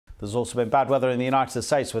There's also been bad weather in the United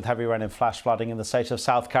States with heavy rain and flash flooding in the state of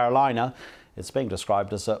South Carolina. It's being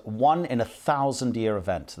described as a 1-in-1,000-year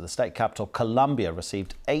event. The state capital, Columbia,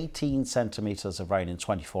 received 18 centimetres of rain in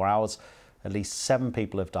 24 hours. At least 7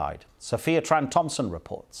 people have died. Sophia Tran-Thomson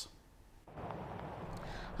reports.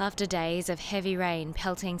 After days of heavy rain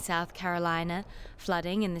pelting South Carolina,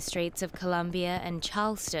 flooding in the streets of Columbia and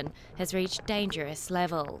Charleston has reached dangerous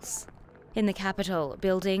levels. In the capital,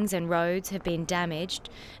 buildings and roads have been damaged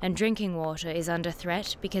and drinking water is under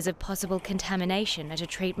threat because of possible contamination at a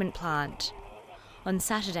treatment plant. On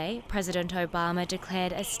Saturday, President Obama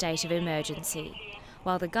declared a state of emergency,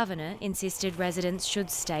 while the governor insisted residents should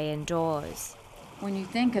stay indoors. When you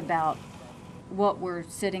think about what we're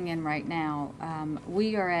sitting in right now,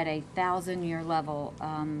 we are at a 1,000-year level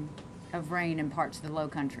of rain in parts of the low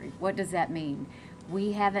country. What does that mean?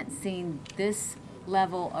 We haven't seen this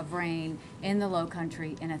level of rain in the low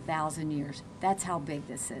country in 1,000 years. That's how big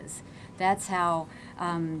this is. That's how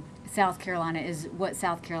South Carolina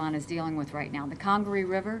is dealing with right now. The Congaree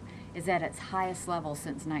River is at its highest level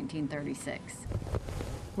since 1936.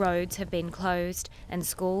 Roads have been closed and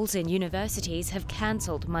schools and universities have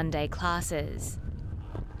cancelled Monday classes.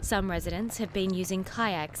 Some residents have been using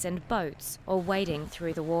kayaks and boats or wading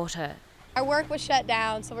through the water. Our work was shut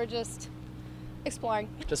down, so we're just exploring.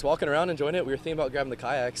 Just walking around, enjoying it. We were thinking about grabbing the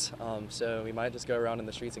kayaks, so we might just go around in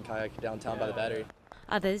the streets and kayak downtown by the Battery.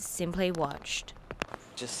 Others simply watched.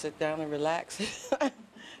 Just sit down and relax,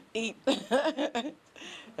 eat,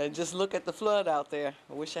 and just look at the flood out there.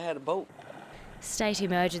 I wish I had a boat. State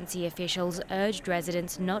emergency officials urged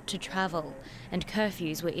residents not to travel, and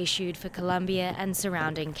curfews were issued for Columbia and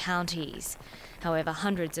surrounding counties. However,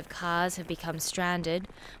 hundreds of cars have become stranded,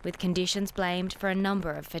 with conditions blamed for a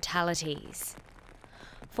number of fatalities.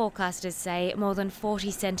 Forecasters say more than 40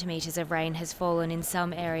 centimetres of rain has fallen in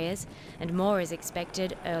some areas, and more is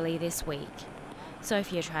expected early this week.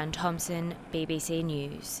 Sophia Tran-Thomson, BBC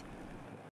News.